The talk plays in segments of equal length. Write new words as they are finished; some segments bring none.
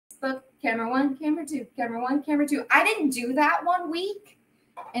Facebook, camera one, camera two, camera one, camera two. I didn't do that one week,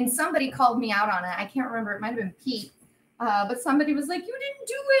 and somebody called me out on it. I can't remember. It might have been Pete. But somebody was like, you didn't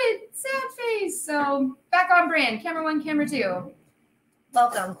do it. Sad face. So back on brand. Camera one, camera two.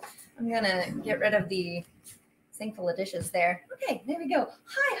 Welcome. I'm going to get rid of the sink full of dishes there. Okay, there we go.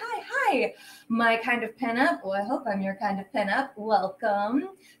 Hi, hi, hi. My kind of pen up. Well, I hope I'm your kind of pen up. Welcome.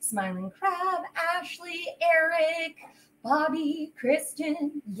 Smiling Crab, Ashley, Eric, Bobby,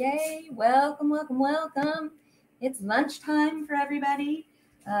 Kristen. Yay. Welcome, welcome, welcome. It's lunchtime for everybody.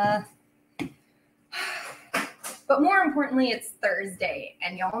 But more importantly, it's Thursday,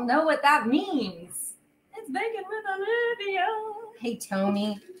 and y'all know what that means. It's Bacon with Olivia. Hey,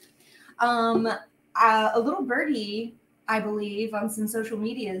 Tony. A little birdie, I believe, on some social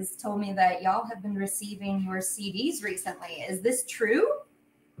medias told me that y'all have been receiving your CDs recently. Is this true?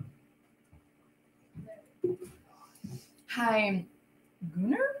 Hi,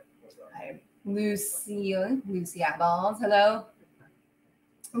 Gunnar. Hi, Lucy Eyeballs. Hello.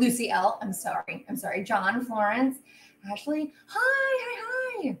 Lucy L. I'm sorry. John, Florence, Ashley.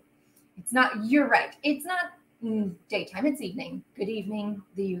 Hi. It's not, you're right. It's not daytime, it's evening. Good evening,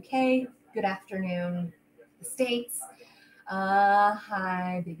 the UK. Good afternoon, the States.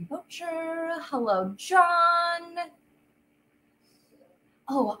 Hi, Baby Butcher. Hello, John.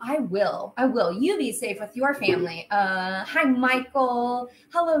 Oh, I will. You be safe with your family. Hi, Michael.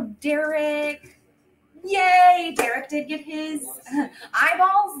 Hello, Derek. Yay, Derek did get his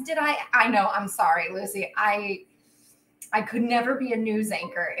eyeballs. Did I know, I'm sorry, Lucy. I could never be a news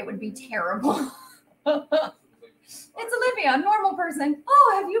anchor. It would be terrible. It's Olivia, a normal person.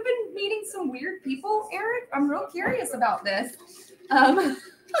 Oh, have you been meeting some weird people, Eric? I'm real curious about this.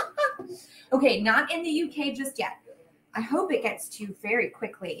 Okay, not in the UK just yet. I hope it gets to very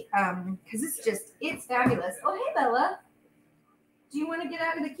quickly because it's fabulous. Oh, hey, Bella. Do you want to get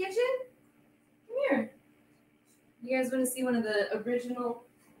out of the kitchen? Come here. You guys want to see one of the original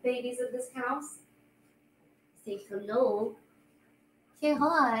babies of this house? Say hello. Say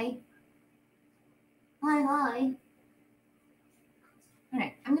hi. Hi. All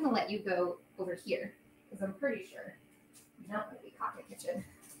right, I'm going to let you go over here because I'm pretty sure you don't want to be caught in the kitchen.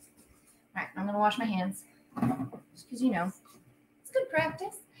 All right, I'm going to wash my hands just because, it's good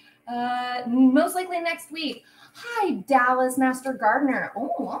practice. Most likely next week. Hi, Dallas Master Gardener.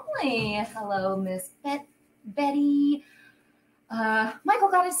 Oh, lovely. Hello, Miss Betty. Michael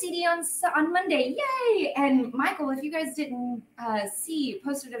got a CD on Monday. Yay! And Michael, if you guys didn't see,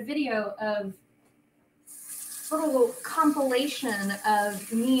 posted a video of a little compilation of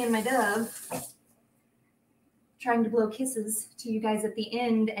me and my dove trying to blow kisses to you guys at the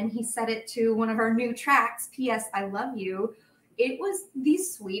end, and he set it to one of our new tracks, P.S. I Love You. It was the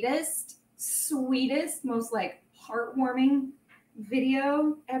sweetest, most like heartwarming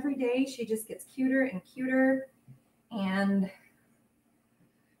video. Every day she just gets cuter and cuter, and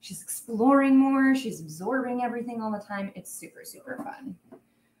she's exploring more. She's absorbing everything all the time. It's super, super fun.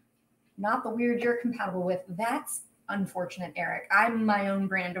 Not the weird you're compatible with. That's unfortunate, Eric. I'm my own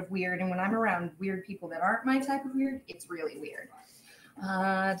brand of weird, and when I'm around weird people that aren't my type of weird, it's really weird.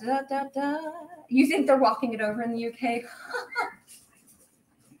 You think they're walking it over in the UK?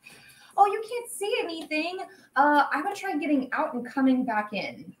 Oh, you can't see anything. I'm gonna try getting out and coming back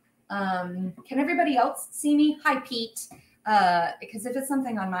in. Can everybody else see me? Hi, Pete. Because if it's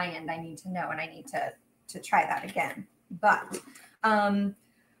something on my end, I need to know, and I need to try that again. But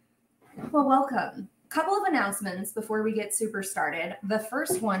well, welcome. Couple of announcements before we get super started. The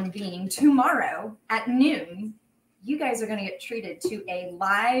first one being tomorrow at noon, you guys are going to get treated to a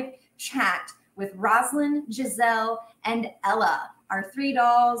live chat with Rosalind, Giselle, and Ella, our three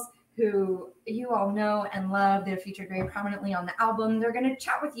dolls who you all know and love. They're featured very prominently on the album. They're going to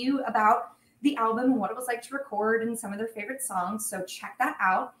chat with you about the album and what it was like to record and some of their favorite songs. So check that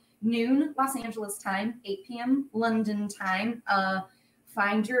out. Noon Los Angeles time, 8 p.m. London time.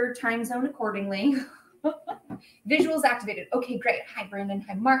 Find your time zone accordingly. Visuals activated. Okay, great. Hi, Brandon.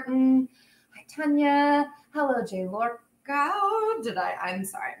 Hi, Martin. Hi, Tanya. Hello, Jay Lorca. I'm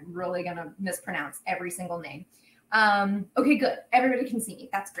sorry. I'm really going to mispronounce every single name. Okay, good. Everybody can see me.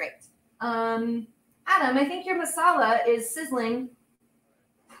 That's great. Adam, I think your masala is sizzling,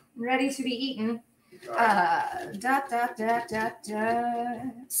 ready to be eaten.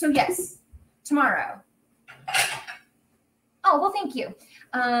 So yes, tomorrow. Oh, well, thank you.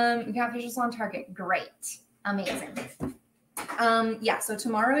 We got visuals on target. Great. Amazing. Yeah, so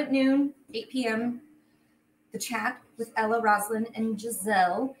tomorrow at noon, 8 p.m., the chat with Ella, Rosalind, and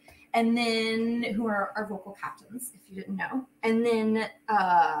Giselle, and then who are our vocal captains, if you didn't know. And then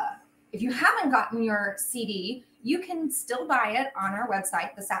if you haven't gotten your CD, you can still buy it on our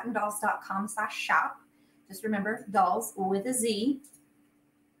website, thesatindolls.com/shop. Just remember, dolls with a Z.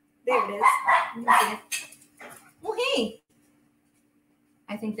 There it is. You can see it. Well, hey.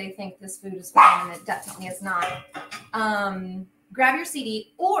 I think they think this food is fine, and it definitely is not. Grab your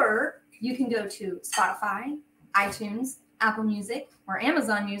CD, or you can go to Spotify, iTunes, Apple Music, or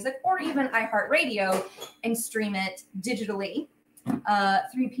Amazon Music, or even iHeartRadio and stream it digitally.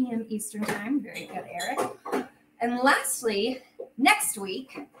 3 p.m. Eastern Time. Very good, Eric. And lastly, next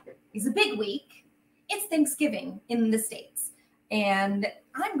week is a big week. It's Thanksgiving in the States. And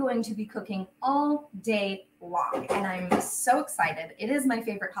I'm going to be cooking all day long. And I'm so excited. It is my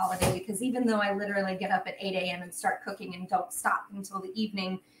favorite holiday because even though I literally get up at 8 a.m. and start cooking and don't stop until the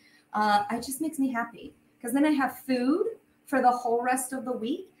evening, it just makes me happy. Because then I have food for the whole rest of the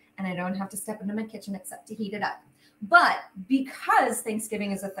week, and I don't have to step into my kitchen except to heat it up. But because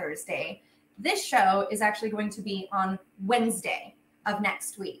Thanksgiving is a Thursday, this show is actually going to be on Wednesday of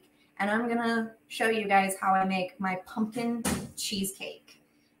next week. And I'm going to show you guys how I make my pumpkin cheesecake.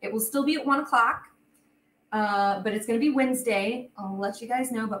 It will still be at 1 o'clock, but it's going to be Wednesday. I'll let you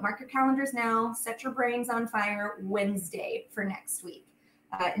guys know, but mark your calendars now. Set your brains on fire Wednesday for next week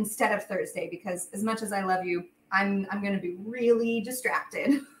instead of Thursday, because as much as I love you, I'm going to be really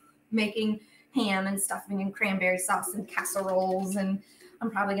distracted making ham and stuffing and cranberry sauce and casseroles. And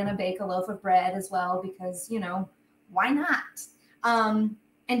I'm probably going to bake a loaf of bread as well because, you know, why not?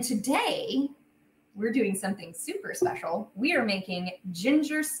 And today we're doing something super special. We are making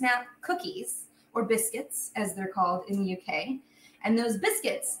ginger snap cookies, or biscuits as they're called in the UK. And those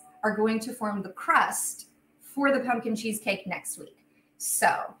biscuits are going to form the crust for the pumpkin cheesecake next week.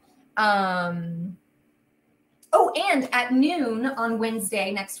 So, oh, and at noon on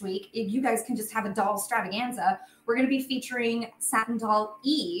Wednesday next week, if you guys can just have a doll extravaganza, we're going to be featuring Satin Doll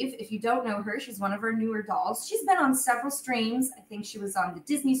Eve. If you don't know her, she's one of our newer dolls. She's been on several streams. I think she was on the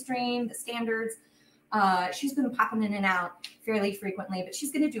Disney stream, the Standards. She's been popping in and out fairly frequently, but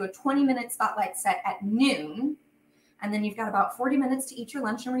she's going to do a 20-minute spotlight set at noon. And then you've got about 40 minutes to eat your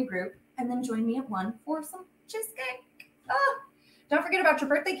lunch and regroup, and then join me at 1 for some cheesecake. Oh. Don't forget about your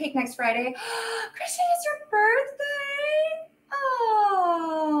birthday cake next Friday. Christian, it's your birthday.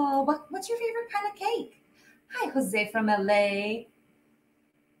 Oh, what's your favorite kind of cake? Hi, Jose from LA.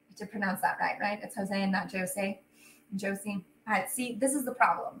 To pronounce that right? It's Jose and not Jose. Josie. All right, see, this is the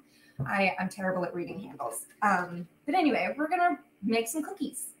problem. I'm terrible at reading handles. But anyway, we're going to make some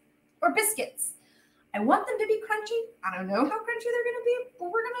cookies or biscuits. I want them to be crunchy. I don't know how crunchy they're going to be,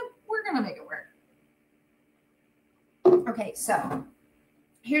 but we're going to make it work. Okay, so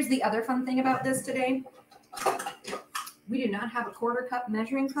here's the other fun thing about this today. We do not have a 1/4 cup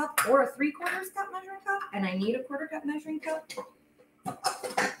measuring cup or a 3/4 cup measuring cup, and I need a 1/4 cup measuring cup.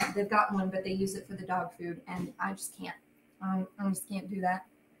 They've got one, but they use it for the dog food, and I just can't. I just can't do that.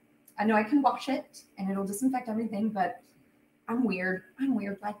 I know I can wash it, and it'll disinfect everything, but I'm weird. I'm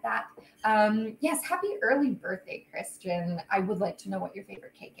weird like that. Yes, happy early birthday, Christian. I would like to know what your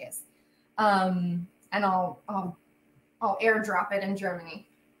favorite cake is, and I'll airdrop it in Germany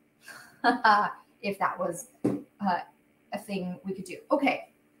if that was a thing we could do.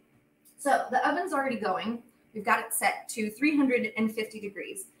 Okay, so the oven's already going. We've got it set to 350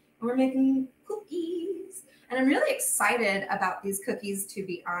 degrees. And we're making cookies. And I'm really excited about these cookies, to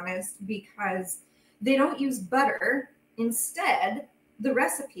be honest, because they don't use butter. Instead, the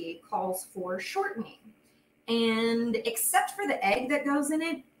recipe calls for shortening. And except for the egg that goes in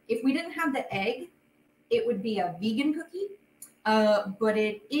it, if we didn't have the egg, it would be a vegan cookie, but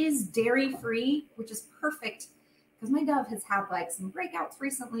it is dairy-free, which is perfect because my dove has had like some breakouts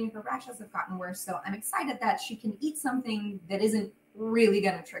recently. Her rashes have gotten worse, so I'm excited that she can eat something that isn't really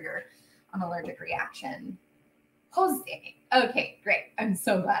going to trigger an allergic reaction. Jose. Okay, great. I'm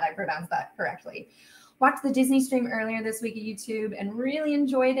so glad I pronounced that correctly. Watched the Disney stream earlier this week at YouTube and really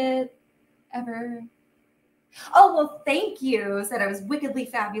enjoyed it. Ever. Oh, well, thank you. Said I was wickedly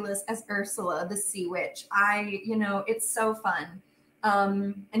fabulous as Ursula, the sea witch. It's so fun.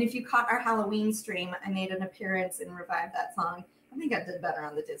 And if you caught our Halloween stream, I made an appearance and revived that song. I think I did better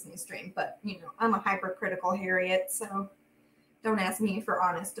on the Disney stream, but, I'm a hypercritical Harriet, so don't ask me for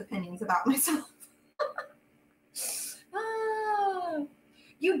honest opinions about myself.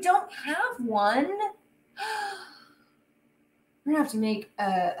 You don't have one? We're going to have to make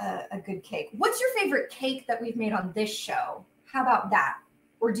a good cake. What's your favorite cake that we've made on this show? How about that?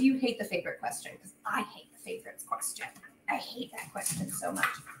 Or do you hate the favorite question? Because I hate the favorites question. I hate that question so much.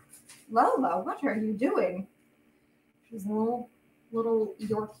 Lola, what are you doing? She's little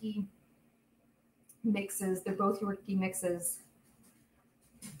Yorkie mixes. They're both Yorkie mixes.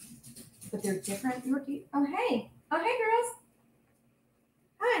 but they're different. Oh, hey. Oh, hey, girls.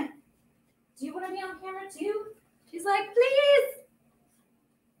 Hi. Do you want to be on camera too? She's like, please.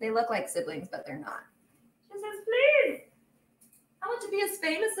 They look like siblings, but they're not. She says, please. I want to be as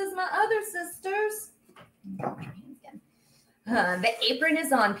famous as my other sisters. The apron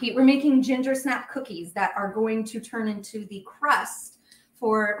is on, Pete. We're making ginger snap cookies that are going to turn into the crust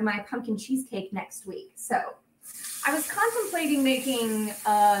for my pumpkin cheesecake next week. So I was contemplating making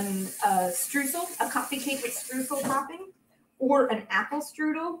a streusel, a coffee cake with streusel topping, or an apple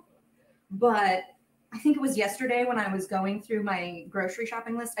strudel. But I think it was yesterday when I was going through my grocery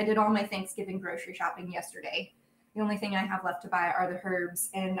shopping list. I did all my Thanksgiving grocery shopping yesterday. The only thing I have left to buy are the herbs,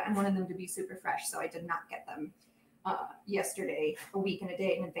 and I wanted them to be super fresh, so I did not get them yesterday, a week and a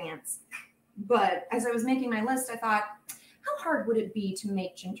day in advance. But as I was making my list, I thought, how hard would it be to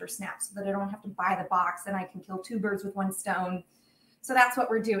make ginger snaps so that I don't have to buy the box and I can kill two birds with one stone? So that's what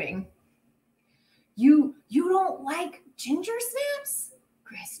we're doing. You don't like ginger snaps,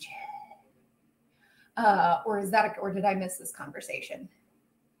 Christian? Or did I miss this conversation?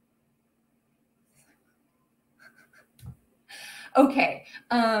 Okay,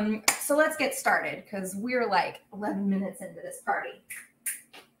 so let's get started because we're like 11 minutes into this party.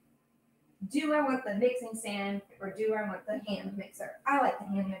 Do I want the mixing stand or do I want the hand mixer? I like the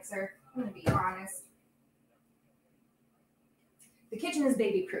hand mixer. I'm going to be honest. The kitchen is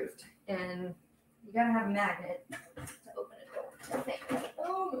baby proofed and you got to have a magnet to open it. I think.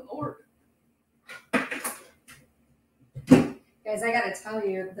 Oh, Lord. Guys, I got to tell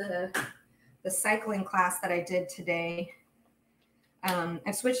you, the cycling class that I did today,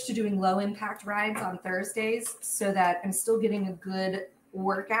 I've switched to doing low impact rides on Thursdays so that I'm still getting a good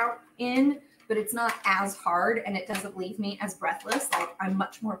workout in, but it's not as hard and it doesn't leave me as breathless. Like I'm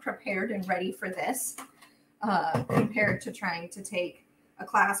much more prepared and ready for this compared to trying to take a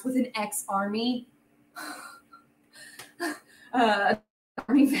class with an ex-army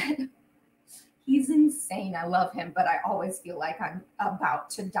army vet. He's insane. I love him, but I always feel like I'm about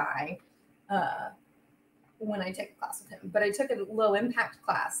to die when I take a class with him. But I took a low impact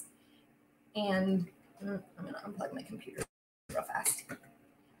class and I'm going to unplug my computer real fast.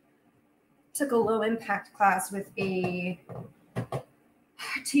 Took a low impact class with a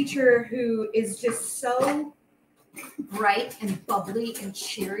teacher who is just so bright and bubbly and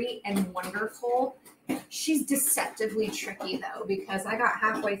cheery and wonderful. She's deceptively tricky though, because I got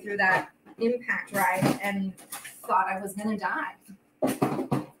halfway through that impact ride and thought I was going to die.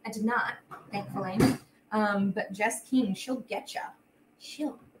 I did not, thankfully. But Jess King, she'll get ya.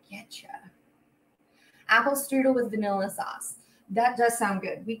 She'll get ya. Apple strudel with vanilla sauce. That does sound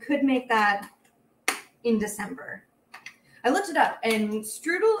good. We could make that in December. I looked it up, and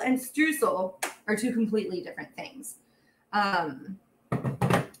strudel and streusel are two completely different things.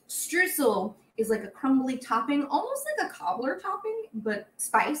 Streusel is like a crumbly topping, almost like a cobbler topping, but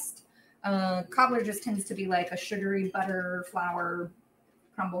spiced. Cobbler just tends to be like a sugary butter flour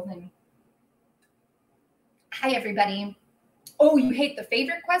crumble thing. Hi, everybody. Oh, you hate the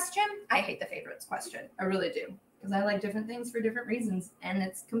favorite question? I hate the favorites question. I really do. Because I like different things for different reasons. And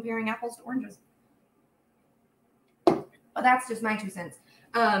it's comparing apples to oranges. Well, that's just my 2 cents.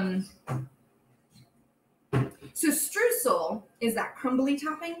 So streusel is that crumbly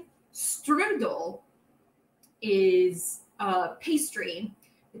topping. Strudel is pastry.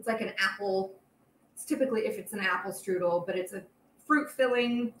 It's like an apple. It's typically if it's an apple strudel, but it's a fruit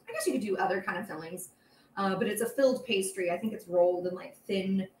filling. I guess you could do other kind of fillings. But it's a filled pastry. I think it's rolled in like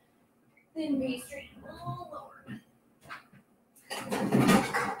thin pastry. Oh, Lord.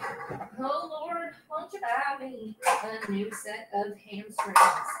 Oh, Lord, won't you buy me a new set of hamstrings?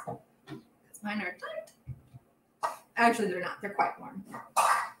 Because mine are tight. Actually, they're not. They're quite warm.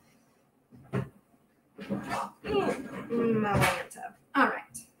 Malanta. All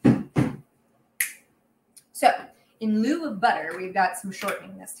right. So, in lieu of butter, we've got some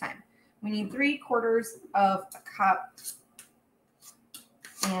shortening this time. We need 3/4 of a cup.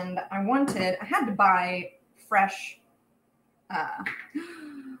 And I had to buy fresh. I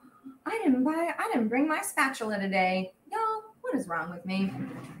didn't bring my spatula today. Y'all, what is wrong with me?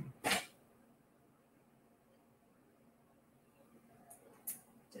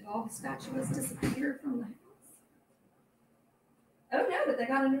 Did all the spatulas disappear from the house? Oh no, but they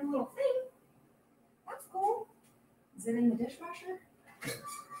got a new little thing. That's cool. Is it in the dishwasher?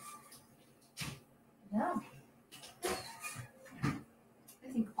 No.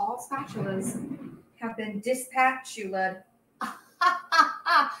 I think all spatulas have been dispatulated.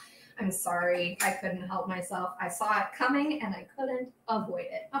 I'm sorry. I couldn't help myself. I saw it coming and I couldn't avoid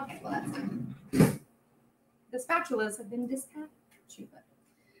it. Okay, well, that's fine. The spatulas have been dispatulated.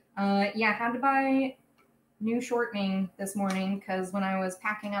 Yeah, I had to buy new shortening this morning because when I was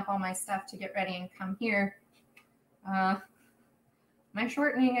packing up all my stuff to get ready and come here, my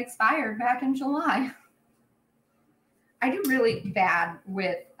shortening expired back in July. I do really bad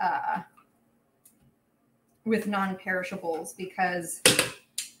with non-perishables because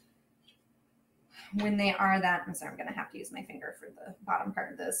when they are that, I'm sorry, I'm gonna have to use my finger for the bottom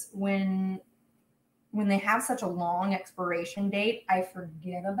part of this. When they have such a long expiration date, I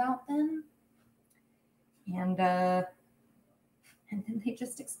forget about them, and then they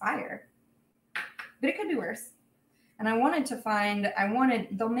just expire. But it could be worse. And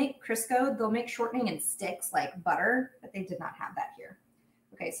they'll make Crisco, they'll make shortening in sticks like butter, but they did not have that here.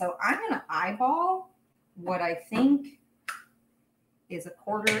 Okay, so I'm gonna eyeball what I think is a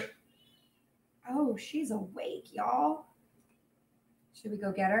quarter. Oh, she's awake, y'all. Should we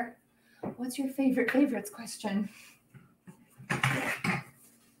go get her? What's your favorites question?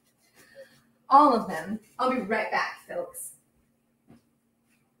 All of them. I'll be right back, folks.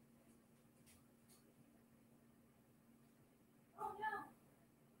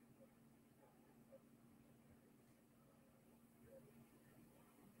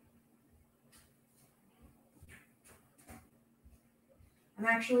 I'm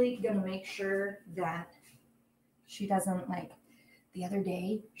actually going to make sure that she doesn't, like, the other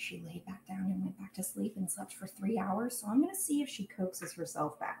day, she laid back down and went back to sleep and slept for 3 hours. So I'm going to see if she coaxes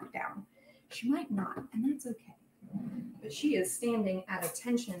herself back down. She might not, and that's okay. But she is standing at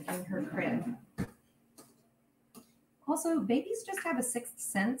attention in her crib. Also, babies just have a sixth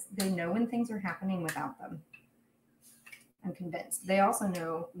sense. They know when things are happening without them. I'm convinced. They also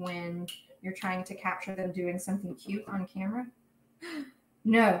know when you're trying to capture them doing something cute on camera.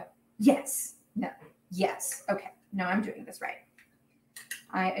 No. Yes. No. Yes. Okay. No, I'm doing this right.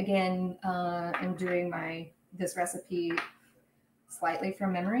 I, again, am doing this recipe slightly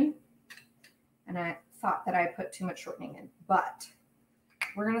from memory. And I thought that I put too much shortening in. But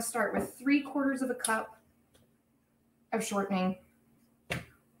we're going to start with 3/4 of a cup of shortening.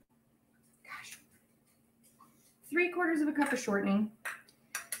 Gosh. 3/4 of a cup of shortening.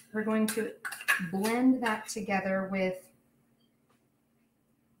 We're going to blend that together with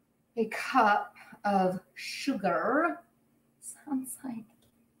a cup of sugar. Sounds like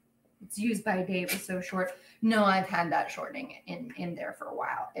it's used by Dave. It's so short. No, I've had that shortening in there for a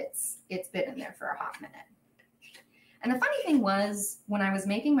while. It's been in there for a hot minute. And the funny thing was, when I was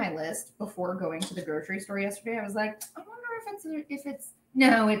making my list before going to the grocery store yesterday, I was like, I wonder if it's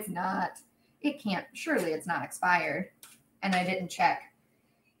no, it's not. It can't. Surely it's not expired. And I didn't check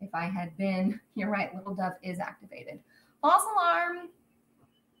if I had been. You're right. Little Dove is activated. False alarm.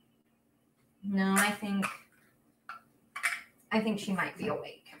 No, I think she might be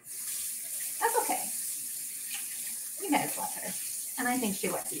awake. That's okay. You guys love her. And I think she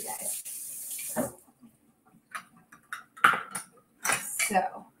loves you guys.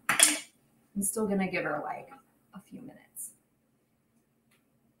 So I'm still going to give her like a few minutes.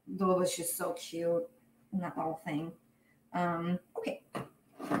 Though it's just so cute and that little thing. Okay.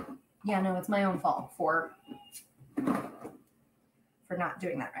 Yeah, no, it's my own fault for not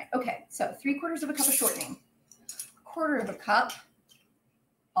doing that right. Okay, so 3/4 of a cup of shortening. 1/4 of a cup,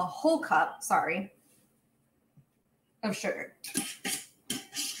 a whole cup, sorry, of sugar.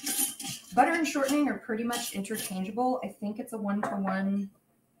 Butter and shortening are pretty much interchangeable. I think it's a 1-to-1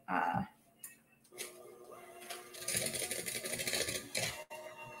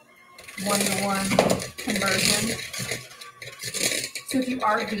 1-to-1 conversion. So if you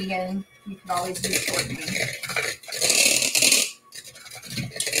are vegan, you can always use shortening.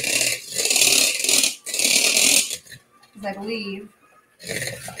 Because I believe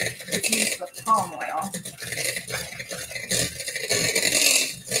it's used with palm oil.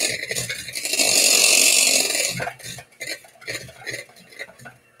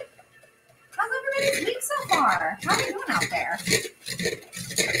 How's everybody's week so far? How are you doing out there?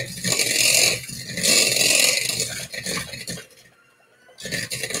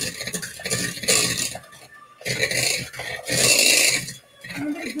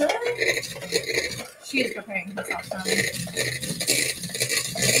 Everybody good? She is preparing herself some.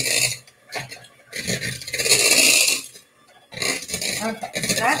 Okay,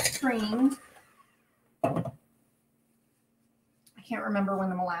 so that's creamed. I can't remember when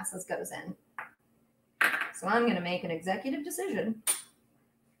the molasses goes in. So I'm going to make an executive decision.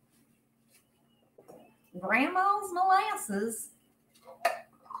 Grandma's molasses.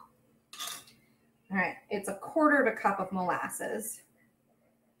 All right, it's a 1/4 of a cup of molasses.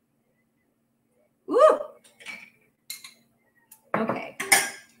 Ooh! Okay.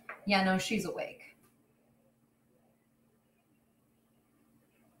 Yeah, no, she's awake.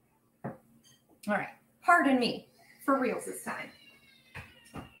 All right. Pardon me. For reals this time.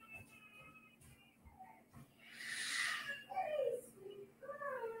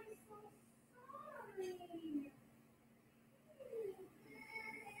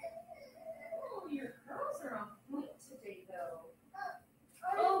 Oh, your curls are on point today, though.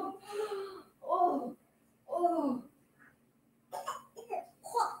 Oh, oh, oh.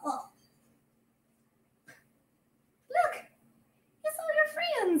 Look, it's all your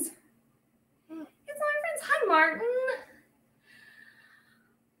friends. It's all your friends. Hi, Martin.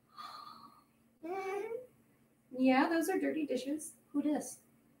 Yeah, those are dirty dishes. Who dis?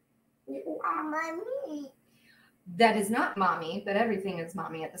 Mommy. That is not mommy, but everything is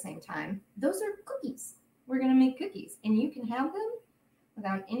mommy at the same time. Those are cookies. We're gonna make cookies, and you can have them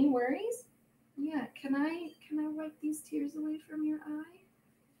without any worries. Yeah, can I wipe these tears away from your eye?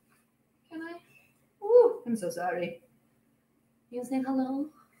 Can I? Ooh, I'm so sorry. You say hello?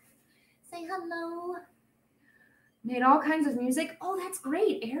 Say hello. Made all kinds of music. Oh, that's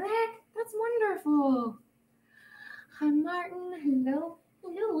great, Eric. That's wonderful. Hi, Martin. Hello.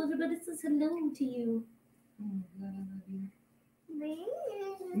 Hello, everybody says hello to you. Oh, God, I love you.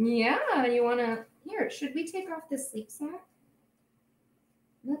 Yeah, you want to... Here, should we take off this sleep sack?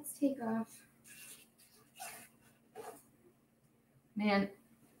 Let's take off... Man,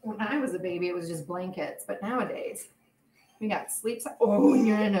 when I was a baby, it was just blankets. But nowadays, we got sleep sack. Oh, and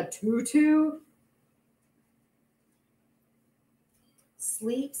you're in a tutu?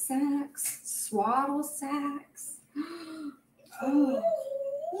 Sleep sacks, swaddle sacks. Oh,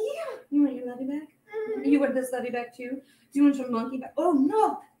 yeah. You want your lovey bag? You want this lovey bag too? Do you want your monkey bag? Oh,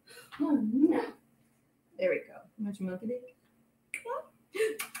 no. Oh, no. There we go. You want your monkey bag?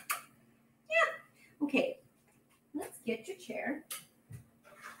 Yeah. Okay. Let's get your chair.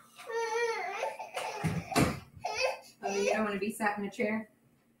 Oh, you don't want to be sat in a chair?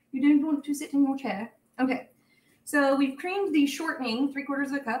 You don't want to sit in your chair? Okay. So we've creamed the shortening 3/4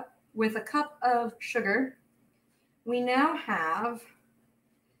 of a cup with a cup of sugar. We now have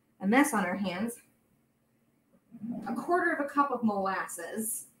a mess on our hands. 1/4 of a cup of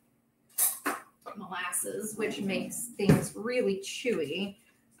molasses. Which makes things really chewy.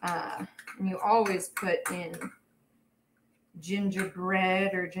 And you always put in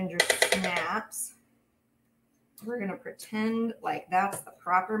gingerbread or ginger snaps. We're going to pretend like that's the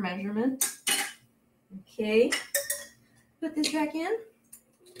proper measurement. Okay. Put this back in.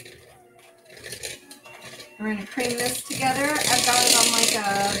 We're going to cream this together. I've got it on like a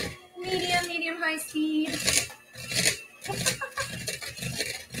medium, high speed.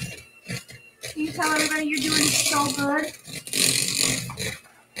 Can you tell everybody you're doing so good?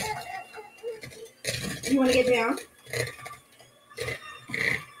 You want to get down?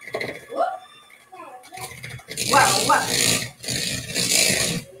 Whoa.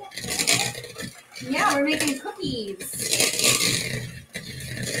 Yeah, we're making cookies.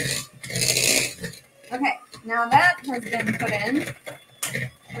 Okay, now that has been put in.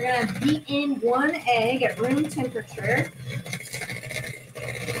 We're going to beat in 1 egg at room temperature.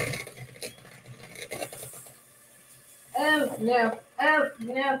 Oh, no. Oh,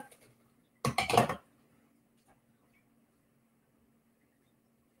 no.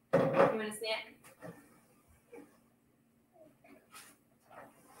 You want a snack?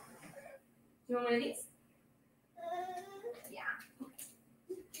 You want one of these? Yeah.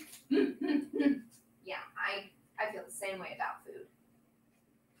 Yeah, I feel the same way about food.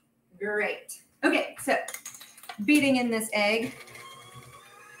 Great. Okay, so beating in this egg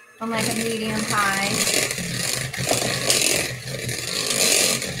on like a medium high.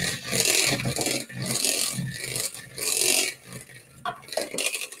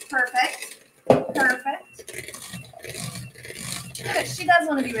 Perfect. Good. She does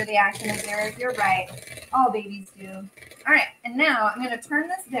want to be where the action is there. You're right. All babies do. All right, and now I'm going to turn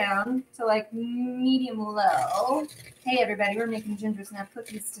this down to like medium low. Hey everybody, we're making ginger snap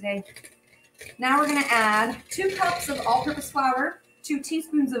cookies today. Now we're going to add 2 cups of all-purpose flour, 2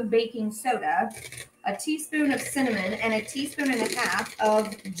 teaspoons of baking soda, a teaspoon of cinnamon, and a teaspoon and a half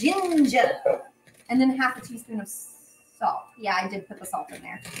of ginger, and then half a teaspoon of salt. Yeah, I did put the salt in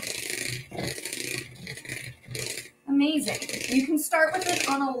there. Amazing. You can start with it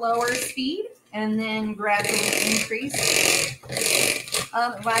on a lower speed and then gradually increase. If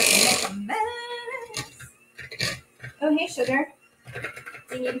I can make a mess. Oh, hey, sugar.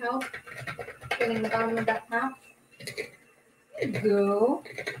 Do you need help getting the bottom of that pot? There you go.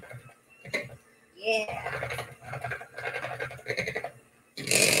 Yeah.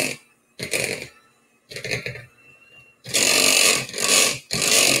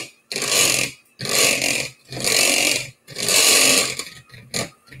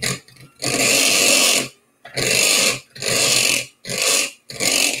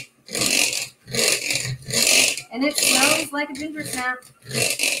 And it smells like a ginger snap.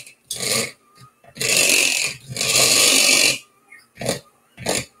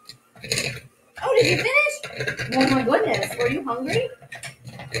 Oh, did you finish? Oh my goodness, were you hungry?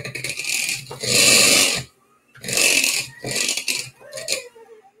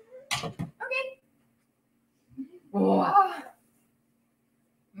 Okay. Wow.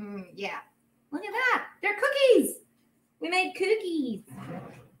 Yeah. Look at that. They're cookies. We made cookies.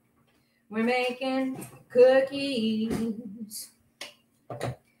 We're making cookies.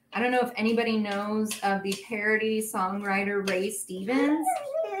 I don't know if anybody knows of the parody songwriter Ray Stevens,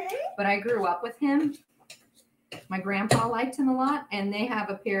 but I grew up with him. My grandpa liked him a lot, and they have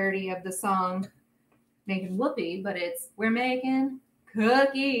a parody of the song Making Whoopee, but it's We're Making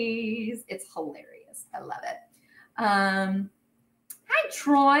Cookies. It's hilarious. I love it. Hi,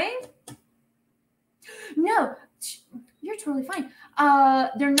 Troy. No, you're totally fine.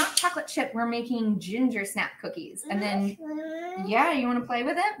 They're not chocolate chip. We're making ginger snap cookies. And then, yeah, you want to play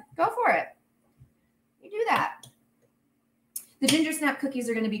with it? Go for it. You do that. The ginger snap cookies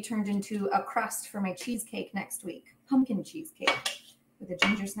are going to be turned into a crust for my cheesecake next week. Pumpkin cheesecake with a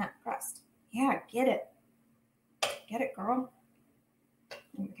ginger snap crust. Yeah, get it. Get it, girl.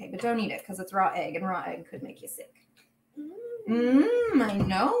 Okay, but don't eat it because it's raw egg, and raw egg could make you sick. I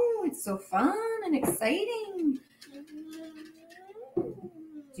know. It's so fun and exciting.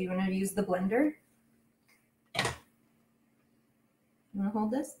 Do you want to use the blender? You want to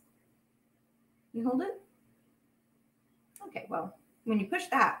hold this? You hold it? Okay, well, when you push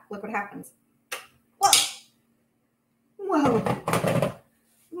that, look what happens. Whoa! Whoa!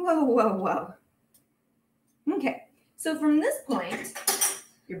 Whoa, whoa, whoa. Okay, so from this point,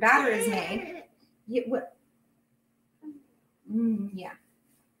 your batter is made. What? Yeah.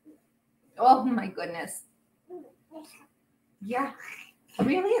 Oh my goodness. Yeah.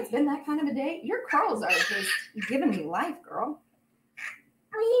 Really? It's been that kind of a day? Your curls are just giving me life, girl.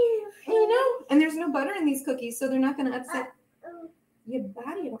 You know, and there's no butter in these cookies, so they're not going to upset your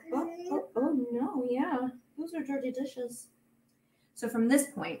body. Oh, no, yeah. Those are dirty dishes. So from this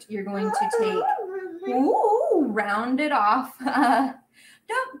point, you're going to take, round it off. No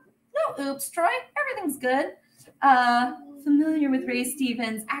oops, Troy. Everything's good. Familiar with Ray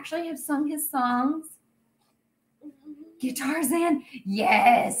Stevens. Actually, I've sung his songs. Guitarzan,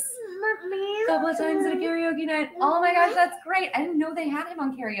 yes. A couple of times at a karaoke night. Oh my gosh, that's great. I didn't know they had him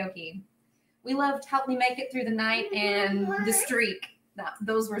on karaoke. We loved Help Me Make It Through the Night and The Streak.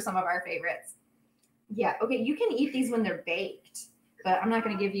 Those were some of our favorites. Yeah, okay, you can eat these when they're baked, but I'm not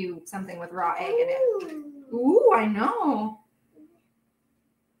going to give you something with raw egg in it. Ooh, I know.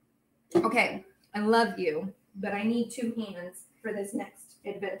 Okay, I love you, but I need 2 hands for this next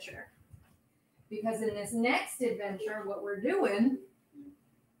adventure. Because in this next adventure, what we're doing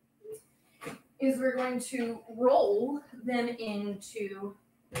is we're going to roll them into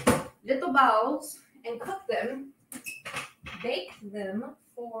little balls and cook them, bake them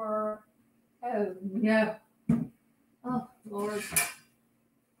for, oh no, oh Lord.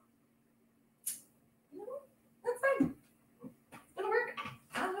 No, that's fine. It's gonna work.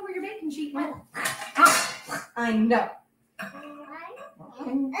 I don't know where your baking sheet went. Ah, I know.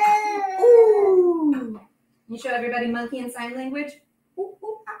 Ooh. You show everybody monkey and sign language? Ooh,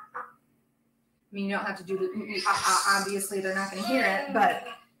 ooh, ah, ah. I mean, you don't have to do the ooh, ooh, ah, ah. Obviously, they're not going to hear it, but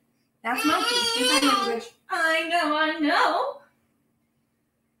that's monkey and sign language. I know.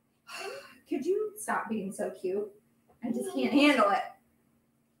 Could you stop being so cute? I just can't handle it.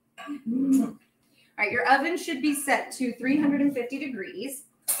 All right, your oven should be set to 350 degrees.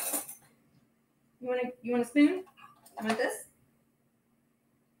 You want a spoon? You want this?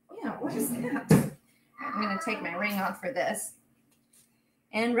 Yeah, what is that? I'm going to take my ring off for this.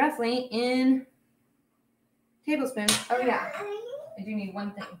 And roughly in tablespoons. Oh, yeah. I do need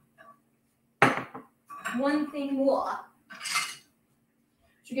one thing. One thing more. What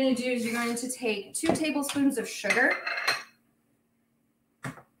you're going to do is you're going to take 2 tablespoons of sugar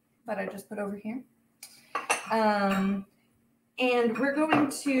that I just put over here. And we're going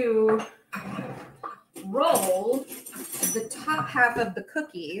to roll the top half of the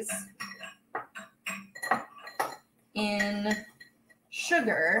cookies in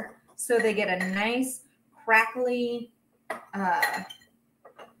sugar so they get a nice crackly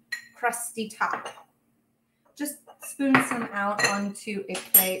crusty top. Just spoon some out onto a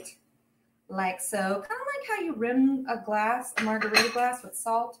plate like so, kind of like how you rim a margarita glass with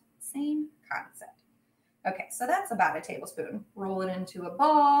salt. Same concept. Okay, so that's about a tablespoon. Roll it into a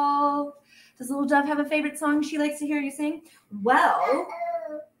ball. Does little Dove have a favorite song she likes to hear you sing? Well,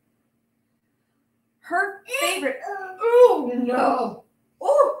 her favorite, oh no,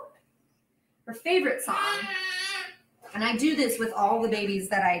 oh, her favorite song And I do this with all the babies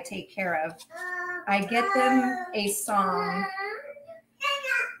that I take care of. I get them a song.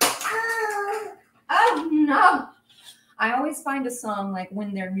 Oh, no. I always find a song like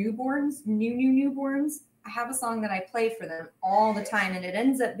when they're newborns, new newborns. I have a song that I play for them all the time, and it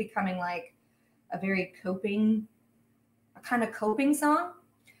ends up becoming like a very coping song.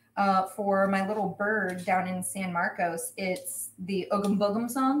 For my little bird down in San Marcos, it's the Oogum Boogum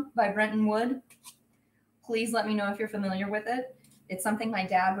song by Brenton Wood. Please let me know if you're familiar with it. It's something my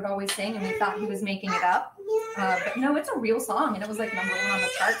dad would always sing, and we thought he was making it up. But no, it's a real song, and it was like number 1 on the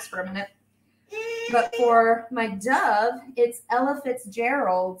charts for a minute. But for my dove, it's Ella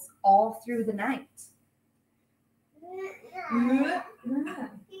Fitzgerald's All Through the Night.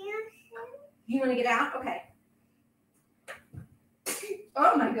 You want to get out? Okay.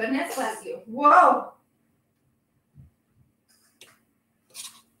 Oh my goodness, bless you. Whoa.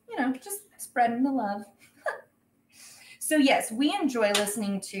 You know, just spreading the love. So yes, we enjoy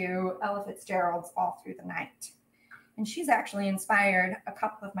listening to Ella Fitzgerald's All Through the Night. And she's actually inspired a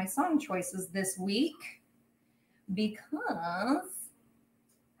couple of my song choices this week because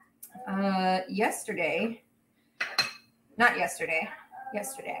yesterday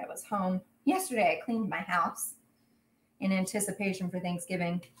I was home. Yesterday I cleaned my house in anticipation for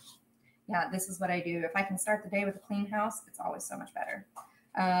Thanksgiving. Yeah, this is what I do. If I can start the day with a clean house, it's always so much better.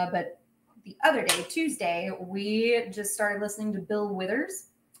 But the other day, Tuesday, we just started listening to Bill Withers.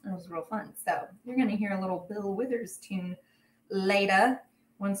 It was real fun. So you're going to hear a little Bill Withers tune later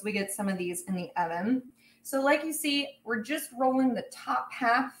once we get some of these in the oven. So like you see, we're just rolling the top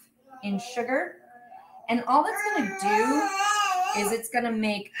half in sugar. And all that's going to do is it's going to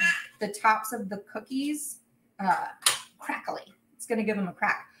make the tops of the cookies crackly. It's going to give them a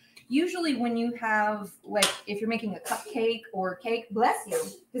crack. Usually when you have, like, if you're making a cupcake or cake, bless you,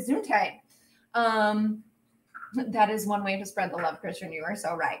 gesundheit. That is one way to spread the love, Christian. You are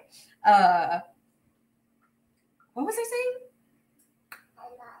so right. What was I saying?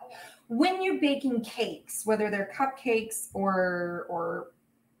 When you're baking cakes, whether they're cupcakes or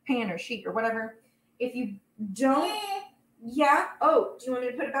pan or sheet or whatever, if you don't, yeah. Oh, do you want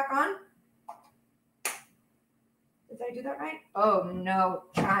me to put it back on? Did I do that right? Oh no,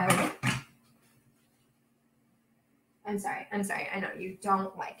 child. I'm sorry. I know you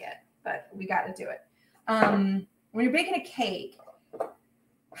don't like it, but we got to do it. When you're baking a cake,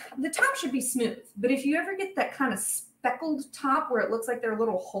 the top should be smooth. But if you ever get that kind of speckled top where it looks like there are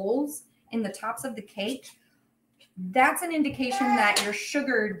little holes in the tops of the cake, that's an indication that your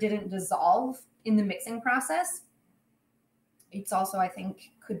sugar didn't dissolve in the mixing process. It's also, I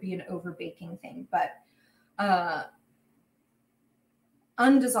think, could be an over baking thing, but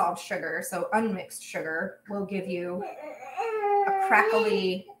undissolved sugar, so unmixed sugar, will give you a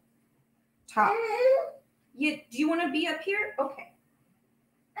crackly top. Do you want to be up here? Okay.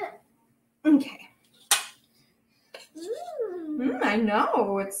 Okay. I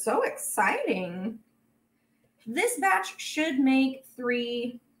know. It's so exciting. This batch should make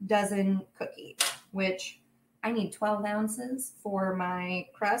 3 dozen cookies, which I need 12 ounces for my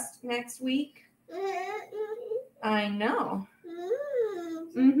crust next week. I know.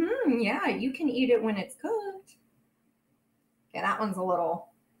 Yeah, you can eat it when it's cooked. Okay, that one's a little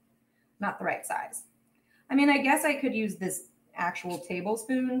not the right size. I mean, I guess I could use this actual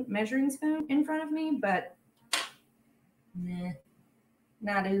tablespoon, measuring spoon in front of me, but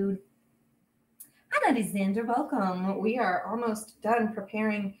nah, dude. Hi, Alexander, welcome. We are almost done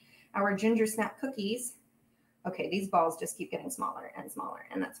preparing our ginger snap cookies. Okay, these balls just keep getting smaller and smaller,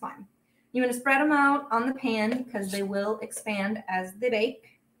 and that's fine. You want to spread them out on the pan because they will expand as they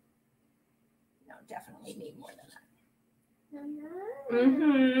bake. No, definitely need more than that.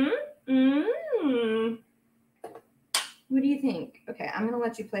 What do you think? Okay, I'm going to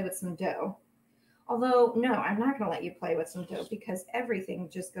let you play with some dough. Although, no, I'm not going to let you play with some dough because everything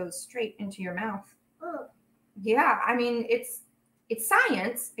just goes straight into your mouth. Yeah, I mean, it's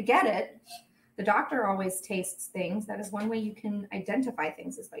science. I get it. The doctor always tastes things. That is one way you can identify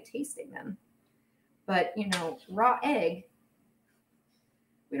things is by tasting them. But, you know, raw egg,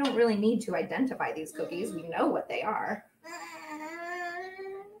 we don't really need to identify these cookies. We know what they are.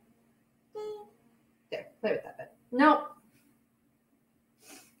 There, play with that bit. No.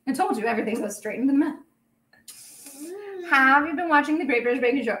 I told you everything goes straight into the mouth. Have you been watching the Great British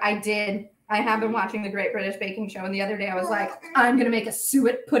Baking Show? I did. I have been watching the Great British Baking Show, and the other day I was like, I'm going to make a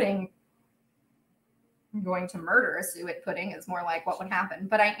suet pudding. I'm going to murder a suet pudding is more like what would happen,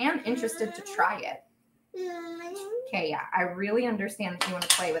 but I am interested to try it. Okay, yeah, I really understand that you want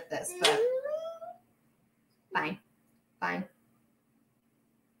to play with this, but fine.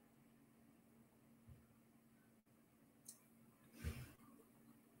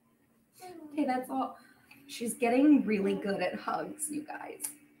 Okay, that's all. She's getting really good at hugs, you guys.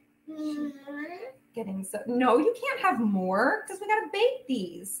 Getting so no, you can't have more because we gotta bake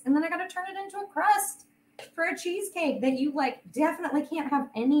these, and then I gotta turn it into a crust for a cheesecake that you like definitely can't have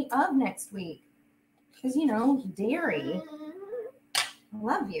any of next week because you know dairy. I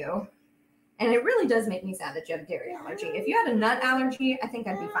love you, and it really does make me sad that you have a dairy allergy. If you had a nut allergy, I think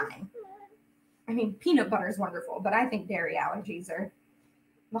I'd be fine. I mean, peanut butter is wonderful, but I think dairy allergies are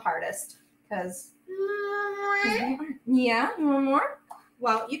the hardest because yeah, you want more?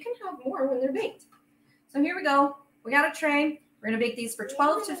 Well, you can have more when they're baked. So here we go. We got a tray. We're going to bake these for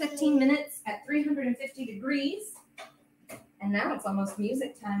 12 to 15 minutes at 350 degrees. And now it's almost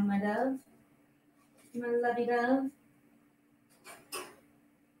music time, my dove. My lovey dove.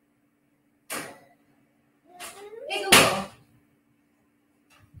 Hey, Google.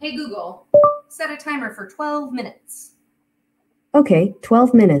 Hey, Google. Set a timer for 12 minutes. Okay,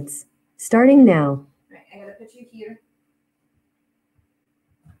 12 minutes. Starting now. All right, I got to put you here.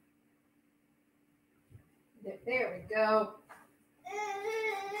 There we go.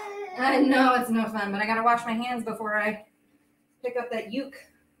 I know it's no fun, but I gotta wash my hands before I pick up that uke.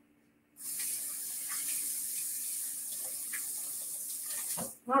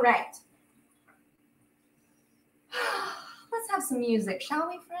 All right. Let's have some music, shall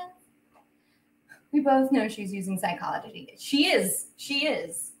we, friends? We both know she's using psychology. She is. She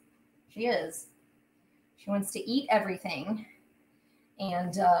wants to eat everything.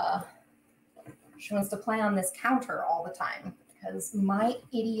 And, she wants to play on this counter all the time because my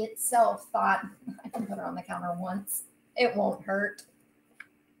idiot self thought I can put her on the counter once. It won't hurt.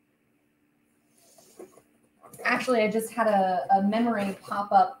 Actually, I just had a memory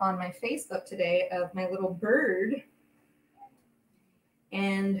pop up on my Facebook today of my little bird.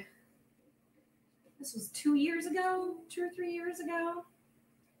 And this was 2 years ago, 2 or 3 years ago.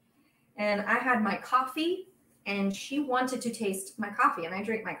 And I had my coffee and she wanted to taste my coffee and I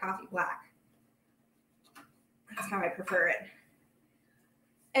drink my coffee black. That's how I prefer it.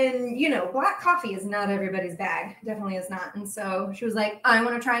 And, you know, black coffee is not everybody's bag. Definitely is not. And so she was like, I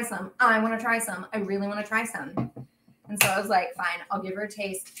want to try some. I want to try some. I really want to try some. And so I was like, fine, I'll give her a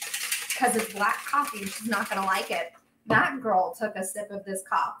taste. Because it's black coffee. She's not going to like it. That girl took a sip of this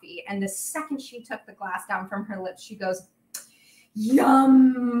coffee. And the second she took the glass down from her lips, she goes,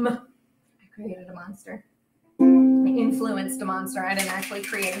 yum. I created a monster. I influenced a monster. I didn't actually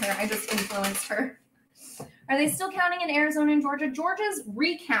create her. I just influenced her. Are they still counting in Arizona and Georgia? Georgia's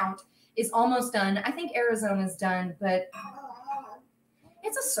recount is almost done. I think Arizona's done, but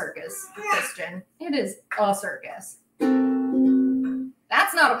it's a circus, Christian. It is a circus.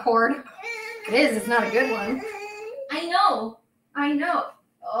 That's not a chord. It is. It's not a good one. I know.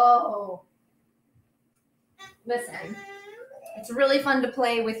 Oh. Listen. It's really fun to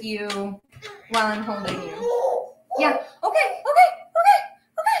play with you while I'm holding you. Yeah. Okay.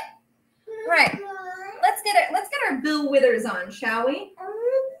 All right. Let's get our Bill Withers on, shall we?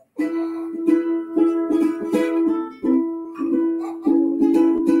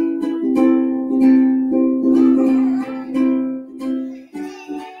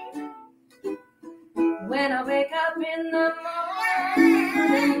 When I wake up in the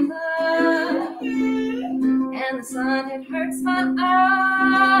morning, and the sun, it hurts my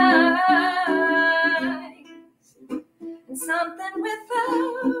eyes. And something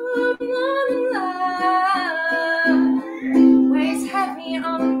without one life weighs heavy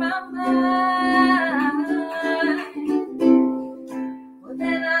on my mind. Well,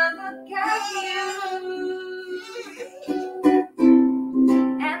 then I look at you,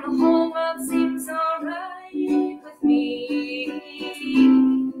 and the whole world seems alright with me.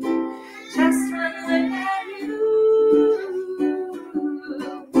 Just one look at you,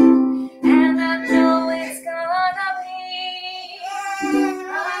 and I know it's gonna be a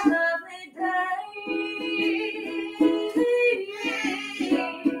lovely day.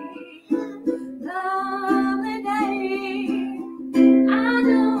 I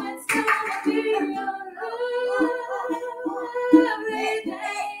know it's gonna be a lovely day.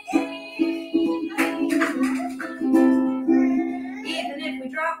 Even if we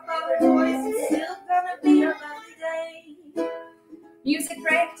drop our voice, it's still gonna be a lovely day. Music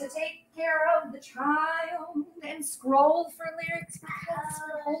break to take care of the child and scroll for lyrics because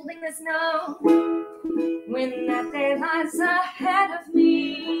we're holding this note when that day lies ahead of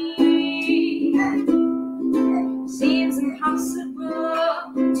me. Seems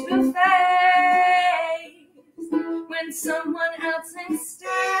impossible to face when someone else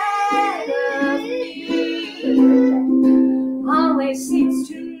instead of me always seems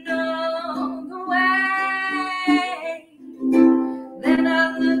to know the way. Then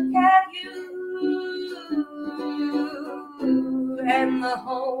I look at you,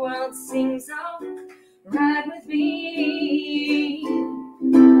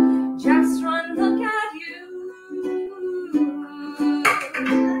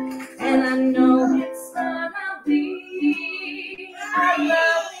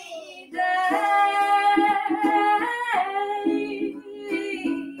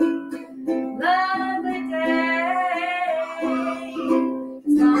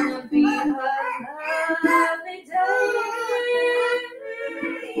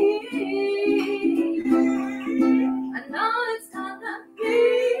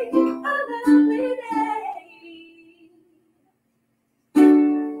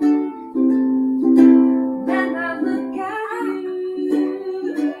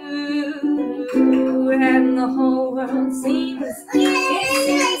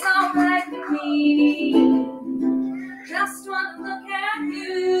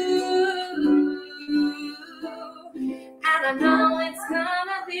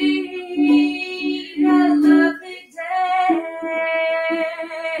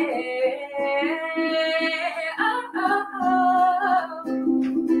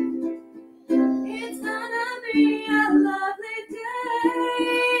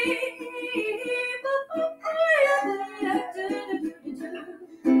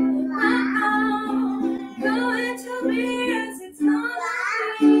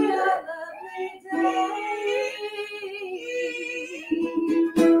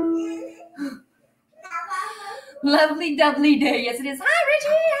 lovely, lovely day. Yes, it is. Hi, Richie.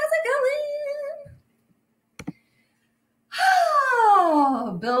 How's it going?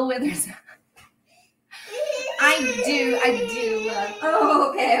 Oh, Bill Withers. I do.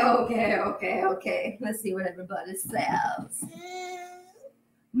 Oh, okay. Let's see what everybody says.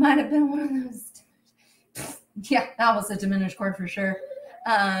 Might have been one of those. Yeah, that was a diminished chord for sure.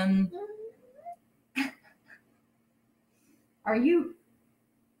 Are you?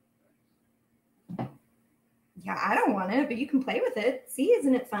 Yeah, I don't want it, but you can play with it. See,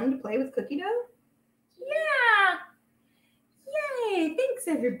 isn't it fun to play with cookie dough? Yeah. Yay, thanks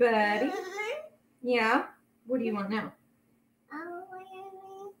everybody. Yeah, what do you want now?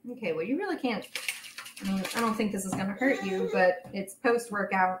 Okay, well, you really can't. I mean, I don't think this is going to hurt you, but it's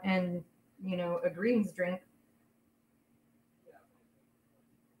post-workout and, you know, a greens drink.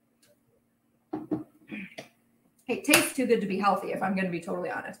 Hey, it tastes too good to be healthy, if I'm going to be totally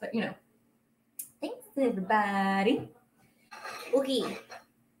honest, but, you know. Thanks, everybody. Okay.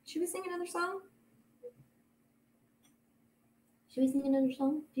 Should we sing another song? Should we sing another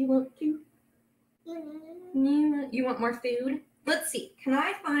song? Do you want to? You want more food? Let's see. Can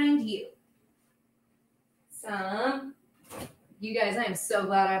I find you some? You guys, I am so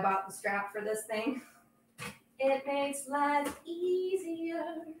glad I bought the strap for this thing. It makes life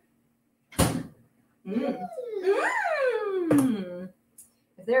easier.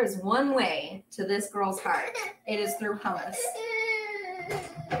 If there is one way to this girl's heart, it is through hummus.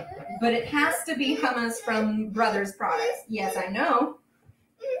 But it has to be hummus from Brothers products. Yes, I know.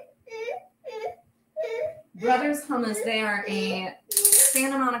 Brothers Hummus, they are a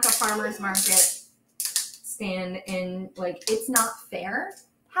Santa Monica farmers market stand, and like, it's not fair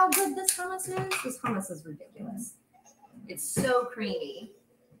how good this hummus is. This hummus is ridiculous. It's so creamy.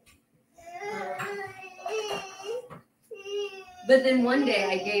 But then one day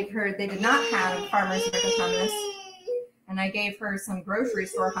I gave her, they did not have farmers market hummus, and I gave her some grocery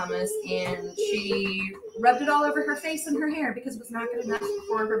store hummus, and she rubbed it all over her face and her hair because it was not good enough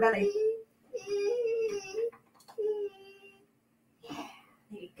for her belly.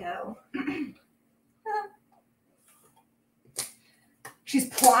 There you go. She's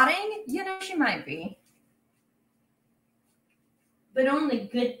plotting? You know, she might be. But only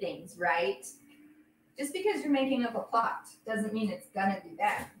good things, right? Just because you're making up a plot doesn't mean it's gonna be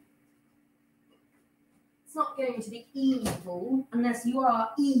bad. It's not going to be evil unless you are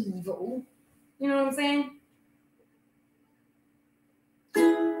evil. You know what I'm saying?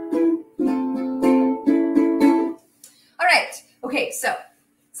 All right. Okay, so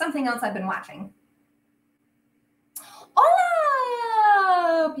something else I've been watching.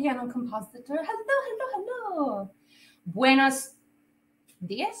 Hola, piano compositor. Hello. Buenos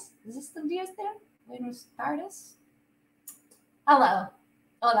dias. Is this the dias there? Buenos tardes. Hello.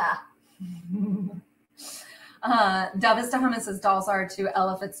 Hola. Dove is to hummus as dolls are to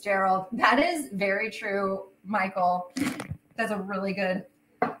Ella Fitzgerald. That is very true, Michael. That's a really good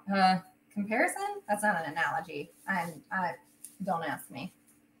comparison. That's not an analogy. Don't ask me.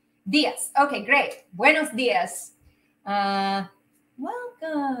 Dias. Okay, great. Buenos dias. Welcome.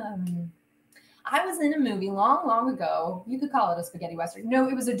 I was in a movie long ago. You could call it a spaghetti western. No,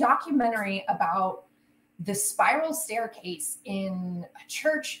 it was a documentary about the spiral staircase in a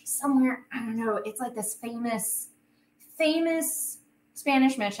church somewhere. I don't know. It's like this famous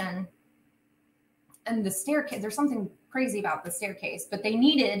Spanish mission. And the staircase, there's something crazy about the staircase, but they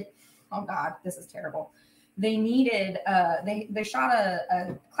needed, oh God, this is terrible. They needed, they shot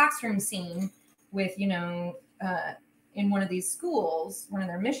a classroom scene with, you know, in one of these schools, one of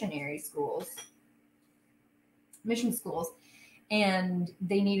their mission schools, and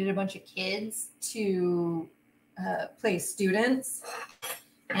they needed a bunch of kids to play students.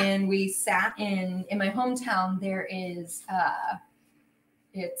 And we sat in my hometown. There is,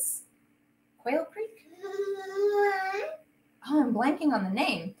 it's Quail Creek. Oh, I'm blanking on the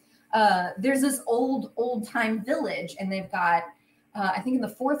name. There's this old time village, and they've got, I think in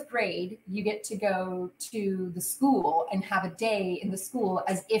the 4th grade, you get to go to the school and have a day in the school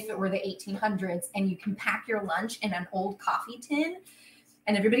as if it were the 1800s, and you can pack your lunch in an old coffee tin,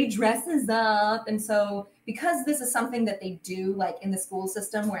 and everybody dresses up. And so because this is something that they do like in the school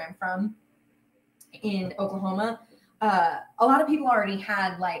system where I'm from in Oklahoma, a lot of people already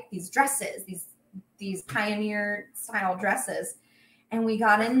had like these dresses, these pioneer style dresses. And we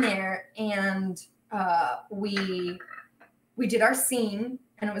got in there, and we did our scene,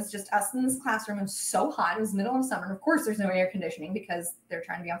 and it was just us in this classroom. It was so hot. It was middle of summer. And of course, there's no air conditioning because they're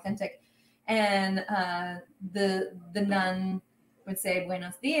trying to be authentic. And the nun would say,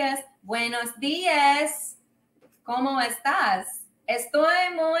 "Buenos dias, buenos dias. ¿Cómo estás?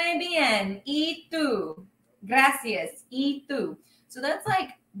 Estoy muy bien. ¿Y tú?" Gracias. Y tú. So that's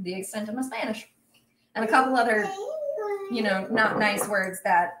like the extent of my Spanish. And a couple other, you know, not nice words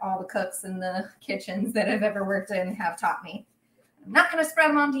that all the cooks in the kitchens that I've ever worked in have taught me. I'm not going to spread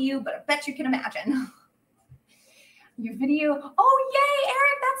them onto you, but I bet you can imagine. Your video. Oh, yay,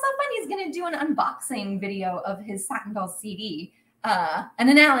 Eric. That's so fun. He's going to do an unboxing video of his Satin Dolls CD. An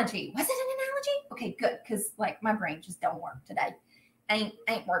analogy. Was it an analogy? Okay, good. Because, like, my brain just don't work today. Ain't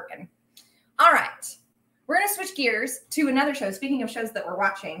working. All right. We're going to switch gears to another show. Speaking of shows that we're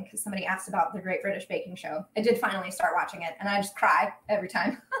watching, because somebody asked about the Great British Baking Show. I did finally start watching it, and I just cry every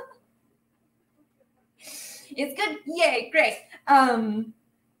time. It's good. Yay, great.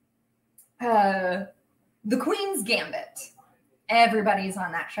 The Queen's Gambit. Everybody's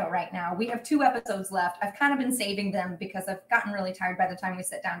on that show right now. We have 2 episodes left. I've kind of been saving them because I've gotten really tired by the time we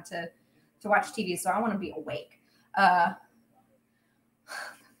sit down to watch TV, so I want to be awake. I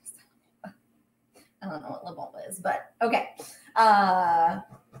don't know what liberal is, but okay.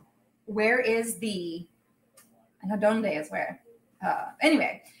 Where is the... I know donde is where.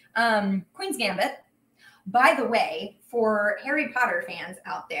 Anyway, Queen's Gambit. By the way, for Harry Potter fans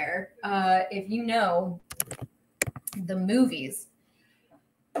out there, if you know the movies,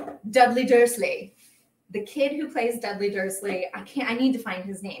 Dudley Dursley, the kid who plays Dudley Dursley, I need to find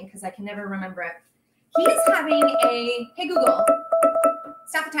his name because I can never remember it. He is having a, hey Google,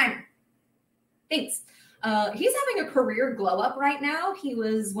 stop the timer. Thanks. He's having a career glow up right now. He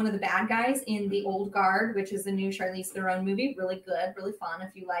was one of the bad guys in The Old Guard, which is a new Charlize Theron movie. Really good, really fun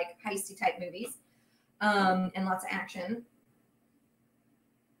if you like heisty type movies. And lots of action.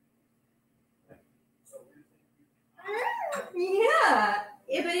 Yeah,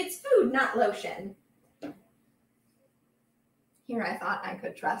 but it's food, not lotion. Here, I thought I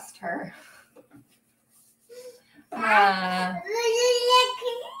could trust her.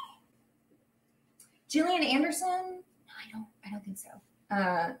 Gillian Anderson? I don't think so.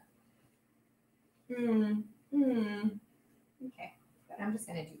 Okay, but I'm just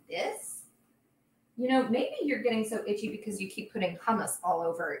gonna do this. You know, maybe you're getting so itchy because you keep putting hummus all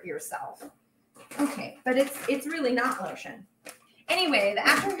over yourself. Okay, but it's really not lotion. Anyway, the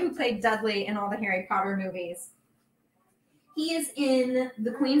actor who played Dudley in all the Harry Potter movies, he is in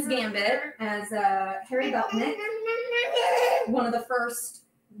The Queen's Gambit as Harry Beltnick, one of the first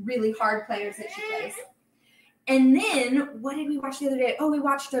really hard players that she plays. And then, what did we watch the other day? Oh, we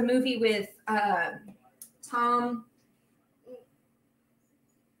watched a movie with Tom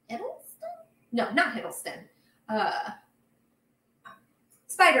Hiddleston? No, not Hiddleston.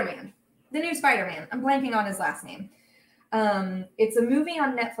 Spider-Man. The new Spider-Man. I'm blanking on his last name. It's a movie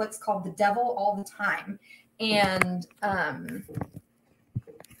on Netflix called The Devil All the Time. And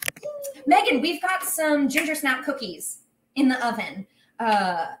Megan, we've got some ginger snap cookies in the oven.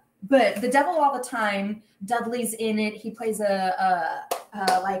 But The Devil All the Time, Dudley's in it. He plays a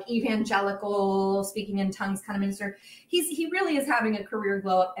like evangelical, speaking in tongues kind of minister. He really is having a career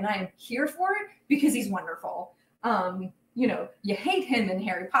glow up, and I am here for it because he's wonderful. You know, you hate him in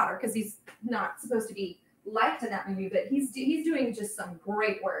Harry Potter because he's not supposed to be liked in that movie, but he's doing just some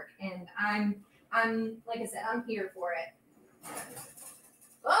great work, and I'm like I said, I'm here for it.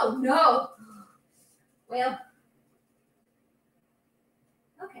 Oh no. Well,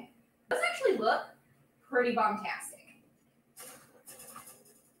 okay. Those actually look pretty bombastic.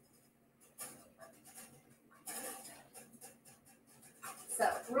 So,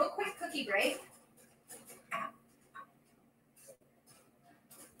 real quick cookie break.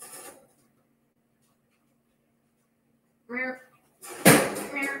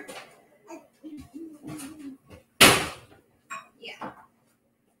 Yeah.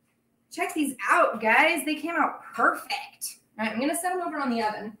 Check these out, guys. They came out perfect. All right, I'm going to set them over on the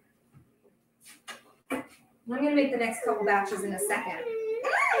oven. I'm going to make the next couple batches in a second.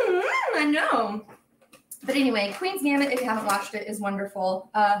 I know. But anyway, Queen's Gambit, if you haven't watched it, is wonderful.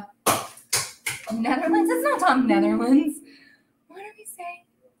 Netherlands? It's not Tom Netherlands. What are we saying?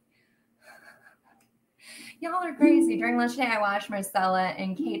 Y'all are crazy. During lunch today, I watched Marcella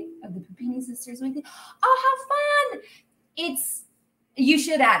and Kate of the Pupini Sisters weekly. Oh, how fun! You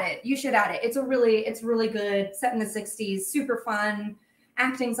should add it. You should add it. It's really good. Set in the 60s, super fun.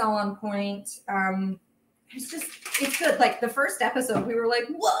 Acting's all on point. It's good. Like the first episode, we were like,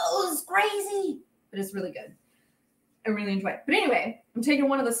 whoa, it's crazy. But it's really good. I really enjoy it. But anyway, I'm taking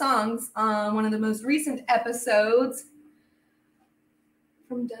one of the songs on one of the most recent episodes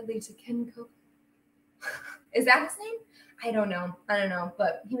from Dudley to Ken Cook. Is that his name? I don't know.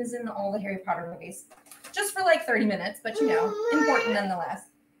 But he was in all the Harry Potter movies. Just for like 30 minutes, but you know, important nonetheless.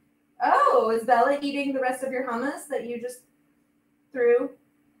 Oh, is Bella eating the rest of your hummus that you just threw?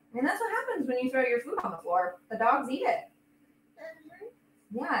 I mean, that's what happens when you throw your food on the floor. The dogs eat it.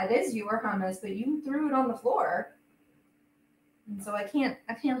 Yeah, it is your hummus, but you threw it on the floor. And so I can't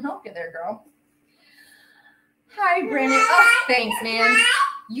help you there, girl. Hi, Brandon. Oh, thanks, man.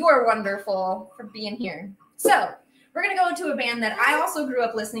 You are wonderful for being here. So, we're going to go into a band that I also grew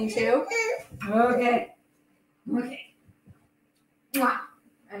up listening to. Okay. Mwah.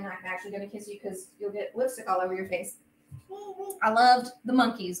 I'm not actually going to kiss you because you'll get lipstick all over your face. I loved the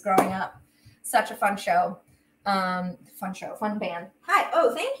Monkees growing up. Such a fun show. Fun band. Hi.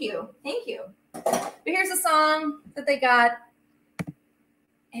 Oh, thank you. But here's a song that they got.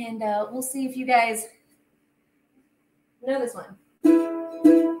 And we'll see if you guys know this one.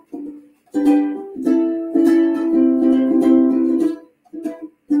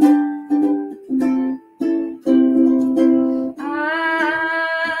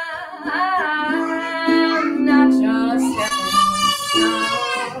 I'm not your stepping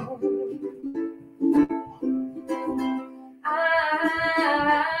stone.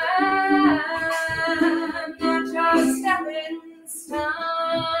 I'm not your stepping stone.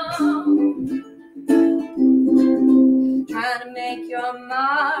 Trying to make your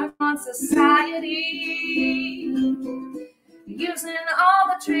mark on society, using all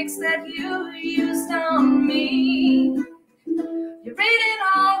the tricks that you used on me. You're reading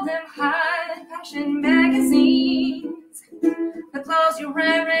all them high fashion magazines. The clothes you're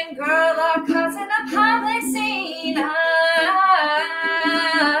wearing, girl, are causing a public scene.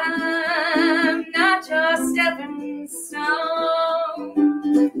 I'm not your stepping stone.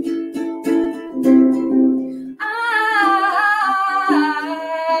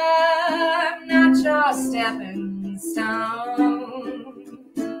 I'm not your stepping stone.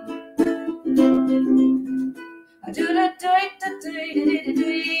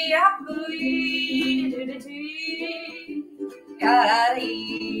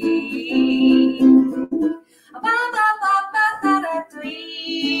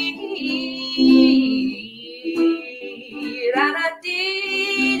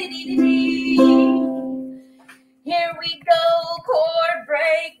 Here we go, chord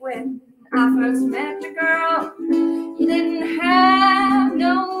break. When I first met you, girl, you didn't have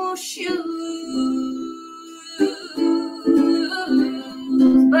no shoes,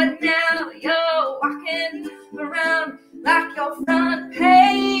 but now you're walking around like your front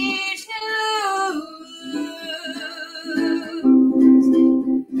page news.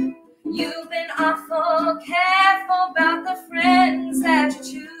 You've been awful careful about the friends that you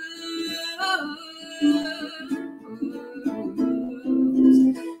choose.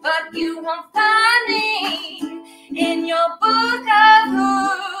 But you won't find me in your book of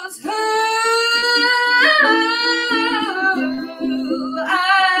who's who.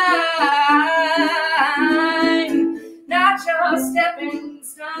 I'm not your stepping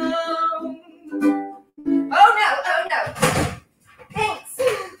stone. Oh no. Thanks.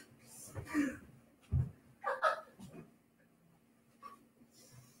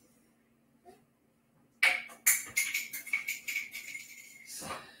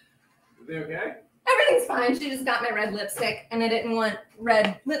 Are they okay? Everything's fine. She just got my red lipstick, and I didn't want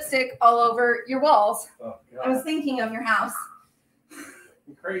red lipstick all over your walls. Oh, I was God. thinking of your house.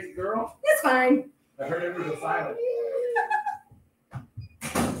 You crazy girl. It's fine. I heard everything was silent.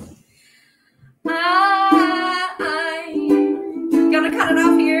 I'm gonna cut it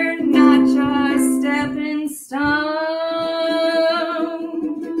off here. Not your stepping stone.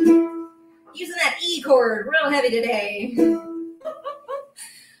 Using that E chord real heavy today.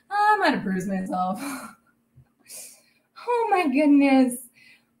 I might have bruised myself. Oh my goodness.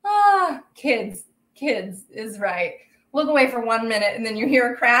 Kids is right. Look away for 1 minute and then you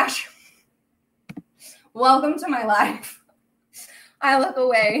hear a crash. Welcome to my life. I look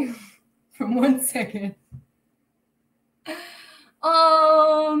away from 1 second.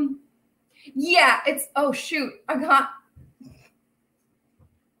 Yeah, it's, oh shoot, I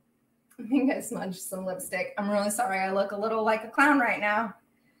think I smudged some lipstick. I'm really sorry. I look a little like a clown right now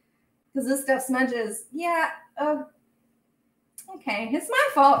because this stuff smudges. Yeah, okay. It's my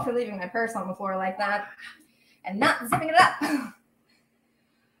fault for leaving my purse on the floor like that and not zipping it up.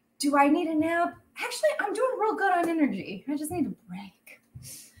 Do I need a nap? Actually, I'm doing real good on energy. I just need a break.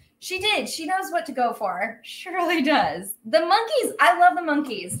 She did. She knows what to go for. She really does. The Monkees. I love the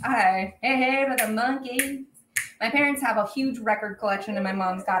Monkees. Hey, for the Monkees. My parents have a huge record collection, and my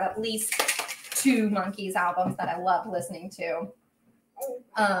mom's got at least 2 Monkees albums that I love listening to.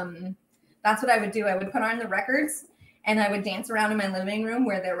 That's what I would do. I would put on the records, and I would dance around in my living room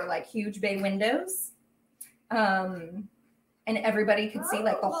where there were like huge bay windows. And everybody could see,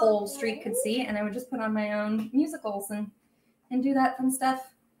 like the whole street could see, and I would just put on my own musicals and do that fun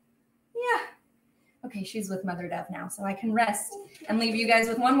stuff. Yeah. Okay, she's with Mother Dove now, so I can rest and leave you guys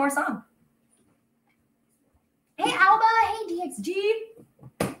with one more song. Hey, Alba. Hey,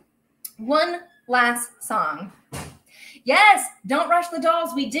 DXG. One last song. Yes, Don't Rush the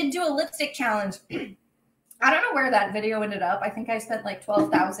Dolls. We did do a lipstick challenge. I don't know where that video ended up. I think I spent like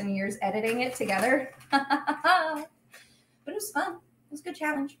 12,000 years editing it together. But it was fun. It was a good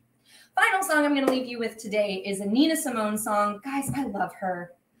challenge. Final song I'm going to leave you with today is a Nina Simone song. Guys, I love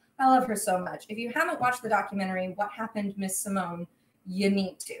her. I love her so much. If you haven't watched the documentary, What Happened, Miss Simone, you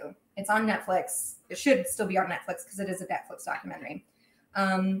need to. It's on Netflix. It should still be on Netflix because it is a Netflix documentary.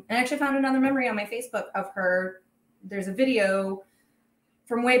 And I actually found another memory on my Facebook of her. There's a video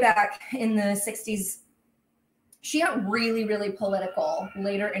from way back in the 60s. She got really, really political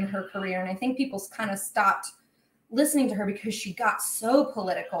later in her career. And I think people kind of stopped listening to her because she got so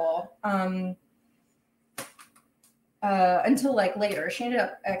political until like later. She ended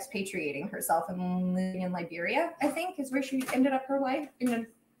up expatriating herself and living in Liberia, I think, is where she ended up her life.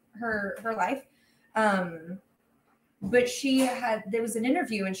 But there was an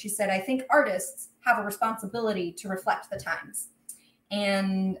interview and she said, I think artists have a responsibility to reflect the times.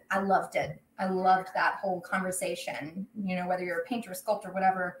 And I loved it. I loved that whole conversation. You know, whether you're a painter, sculptor,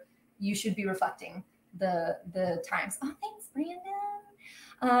 whatever, you should be reflecting the times. Oh, thanks, Brandon.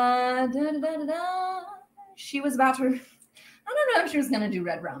 She was about to, I don't know if she was going to do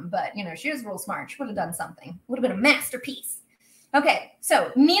Red Rum, but, you know, she was real smart. She would have done something. Would have been a masterpiece. Okay,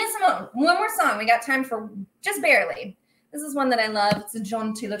 so Nina Simone, one more song. We got time for just barely. This is one that I love. It's a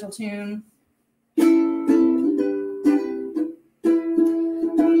jaunty little tune.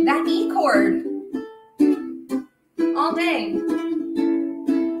 That E chord all day.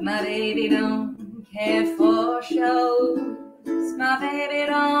 My baby don't care for shows. My baby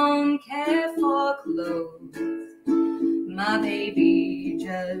don't care for clothes. My baby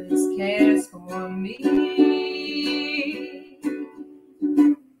just cares for me.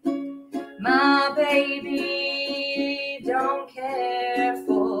 My baby don't care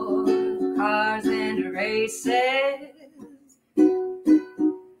for cars and races.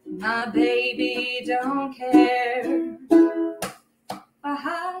 My baby don't care for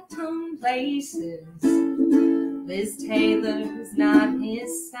high-tone places. Liz Taylor's not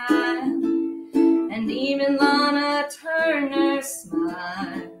his style, and even Lana Turner's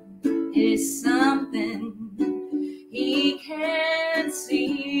smile is something he can't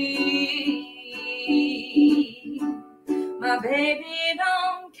see. My baby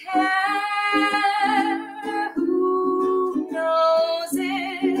don't care who knows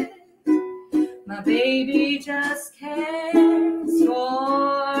it. My baby just cares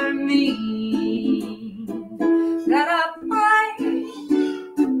for me. That I might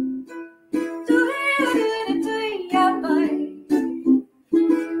do it,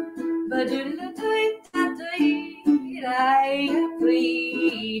 but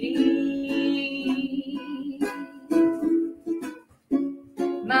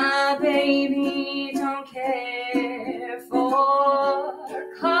my baby don't care for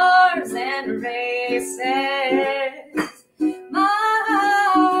cars and races.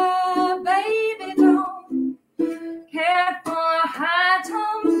 My baby don't care for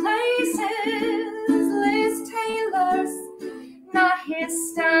high-tone places. Liz Taylor's not his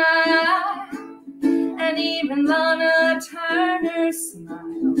style, and even Lana Turner's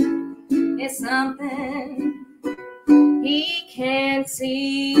smile is something he can't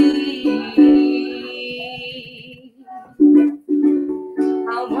see.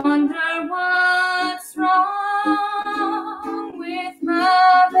 I wonder what's wrong with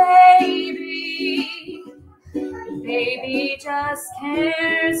my baby. Baby just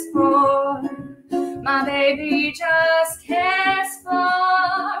cares for. My baby just cares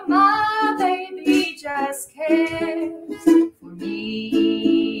for. My baby just cares for me.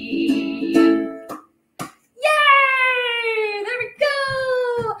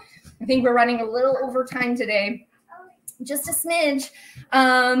 I think we're running a little over time today. Just a smidge.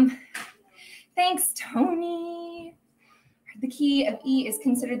 Thanks, Tony. The key of E is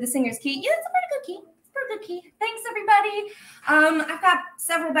considered the singer's key. Yeah, it's a pretty good key. It's a pretty good key. Thanks, everybody. I've got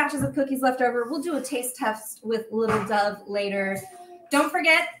several batches of cookies left over. We'll do a taste test with Little Dove later. Don't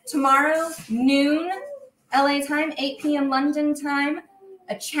forget, tomorrow, noon, LA time, 8 p.m. London time,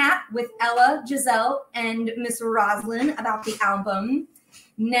 a chat with Ella, Giselle, and Miss Roslyn about the album.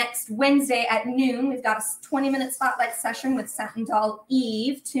 Next Wednesday at noon, we've got a 20-minute spotlight session with Satin Doll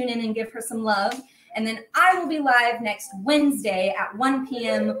Eve. Tune in and give her some love. And then I will be live next Wednesday at 1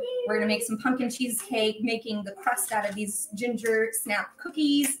 p.m. We're going to make some pumpkin cheesecake, making the crust out of these ginger snap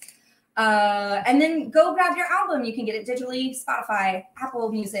cookies. And then go grab your album. You can get it digitally, Spotify,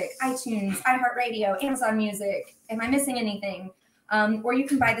 Apple Music, iTunes, iHeartRadio, Amazon Music. Am I missing anything? Or you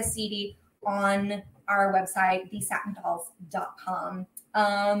can buy the CD on our website, thesatindolls.com.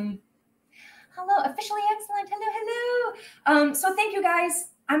 Hello, officially excellent. Hello. So thank you guys.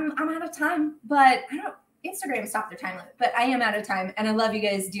 I'm out of time, but I don't. Instagram stopped their time limit, but I am out of time, and I love you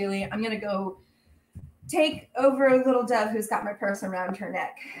guys dearly. I'm gonna go take over little Dove, who's got my purse around her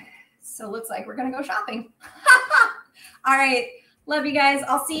neck. So it looks like we're gonna go shopping. All right, love you guys.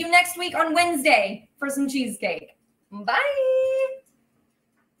 I'll see you next week on Wednesday for some cheesecake. Bye.